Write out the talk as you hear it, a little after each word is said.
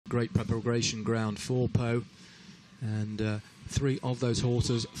great preparation ground for Pau. And 3 of those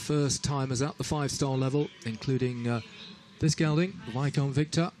horses first timers at the 5-star level, including this gelding, Viscount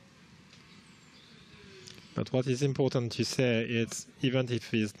Viktor. But what is important to say is, even if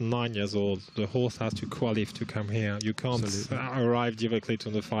he's 9 years old, the horse has to qualify to come here. You can't arrive directly to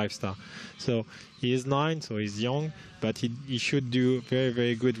the 5-star. So he is 9, so he's young, but he should do very,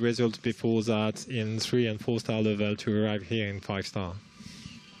 very good results before that in 3- and 4-star level to arrive here in 5-star.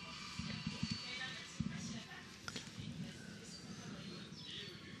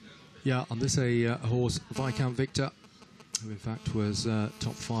 Yeah, and this a horse, Viscount Viktor, who in fact was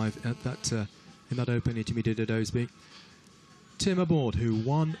top 5 at that in that Open Intermediate at Osby. Tim aboard, who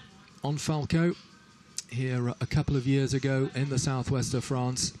won on Falco here a couple of years ago in the southwest of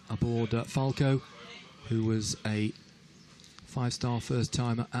France, aboard Falco, who was a 5-star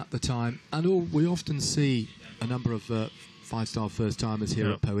first-timer at the time. And we often see a number of 5-star first-timers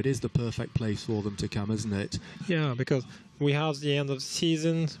here at Pau. It is the perfect place for them to come, isn't it? Yeah, because we have the end of the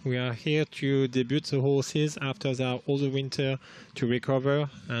season. We are here to debut the horses after they are all the winter to recover,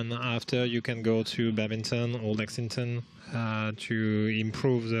 and after you can go to Babington or Lexington to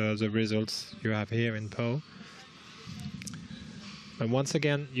improve the results you have here in Pau. And once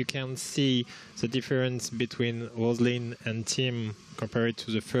again, you can see the difference between Roslyn and Tim compared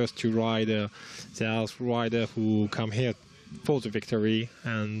to the first 2 riders. There are riders who come here for the victory,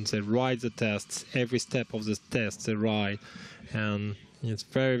 and they ride the tests. Every step of the test they ride, and it's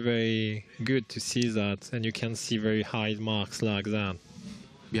very, very good to see that, and you can see very high marks like that.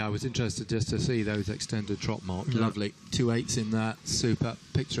 Yeah, I was interested just to see those extended trot marks. Lovely. 2 8s in that. Super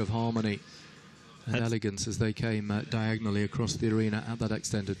picture of harmony and elegance as they came diagonally across the arena at that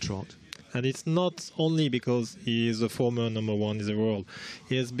extended trot. And it's not only because he is the former #1 in the world,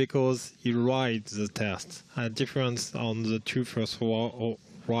 it's because he rides the test. A difference on the 2 first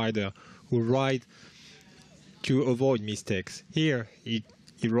rider who ride to avoid mistakes. Here, he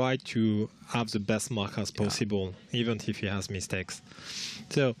rides to have the best mark as possible, even if he has mistakes.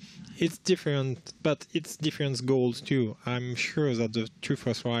 So it's different, but it's different goals too. I'm sure that the 2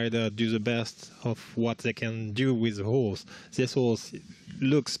 first rider do the best of what they can do with the horse. This horse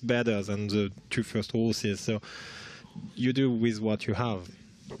looks better than the 2 first horses, so you do with what you have.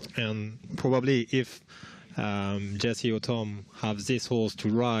 And probably if Jesse or Tom have this horse to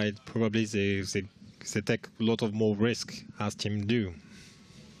ride, probably they take a lot of more risk as Tim do.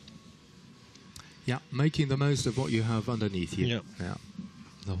 Yeah, making the most of what you have underneath you. Yeah,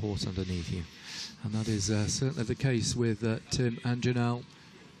 the horse underneath you. And that is certainly the case with Tim and Janelle,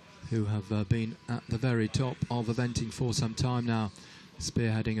 who have been at the very top of eventing for some time now,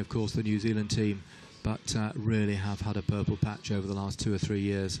 spearheading, of course, the New Zealand team, but really have had a purple patch over the last 2 or 3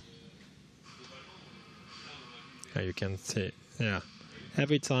 years. Yeah, you can see,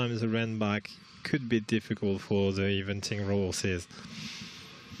 every time the run back could be difficult for the eventing horses.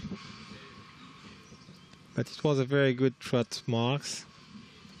 But it was a very good trot marks.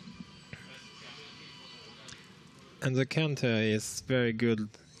 And the canter is very good.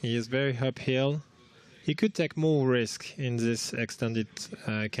 He is very uphill. He could take more risk in this extended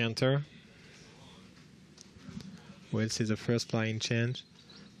canter. We'll see the first flying change.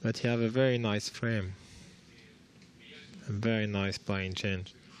 But he has a very nice frame. A very nice flying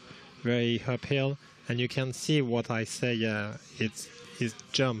change. Very uphill. And you can see what I say, it's his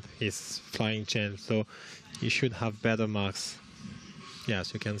jump, his flying change. So he should have better marks.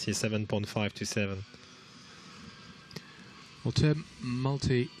 Yes, you can see 7.5 to 7. Well, Tim,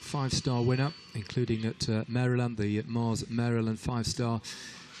 multi 5-star winner, including at Maryland, the Mars Maryland 5-star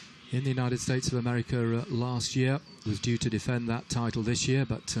in the United States of America last year. Was due to defend that title this year,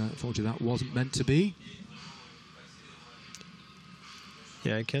 but unfortunately that wasn't meant to be.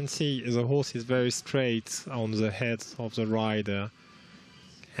 Yeah, you can see the horse is very straight on the head of the rider,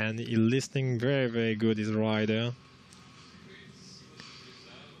 and he's listening very, very good, his rider.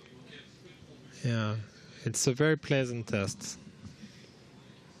 Yeah, it's a very pleasant test.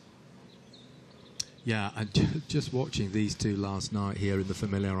 Yeah, and just watching these two last night here in the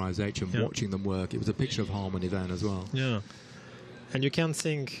familiarization, watching them work, it was a picture of harmony then as well. Yeah, and you can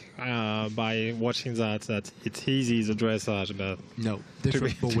think by watching that it's easy, the dressage, but no,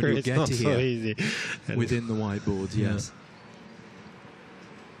 different. But when you get to here, so easy. Within the whiteboards, yes.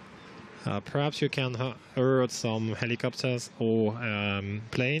 Perhaps you can hear some helicopters or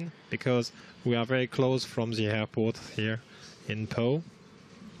plane, because we are very close from the airport here in Pau.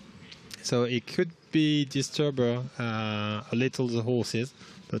 So it could be disturb a little the horses,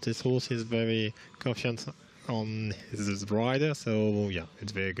 but this horse is very confident on his rider, so yeah,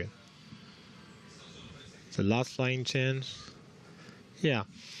 it's very good. The last flying change, Yeah.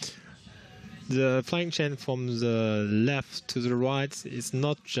 The flying chain from the left to the right is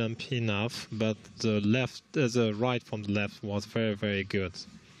not jumpy enough, but the right from the left was very, very good.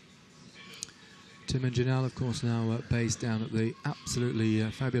 Tim and Janelle, of course, now based down at the absolutely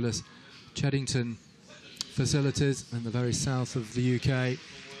fabulous Cheddington facilities in the very south of the UK.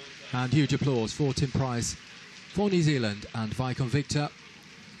 And huge applause for Tim Price for New Zealand and Viscount Viktor.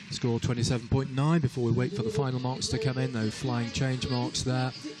 Score 27.9 before we wait for the final marks to come in. No flying change marks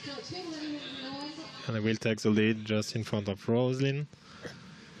there. And I will take the lead just in front of Rosalind.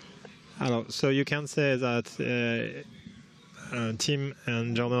 So you can say that Tim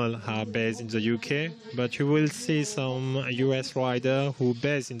and Janelle are based in the UK, but you will see some US rider who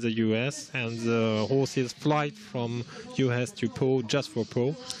based in the US, and the horses fly from US to Pau just for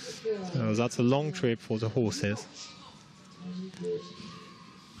Pau. So that's a long trip for the horses.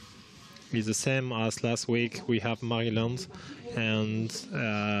 It's the same as last week. We have Maryland, and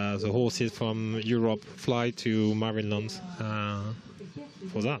the horses from Europe fly to Maryland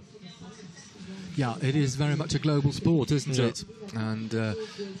for that. Yeah, it is very much a global sport, isn't it? And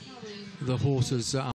the horses are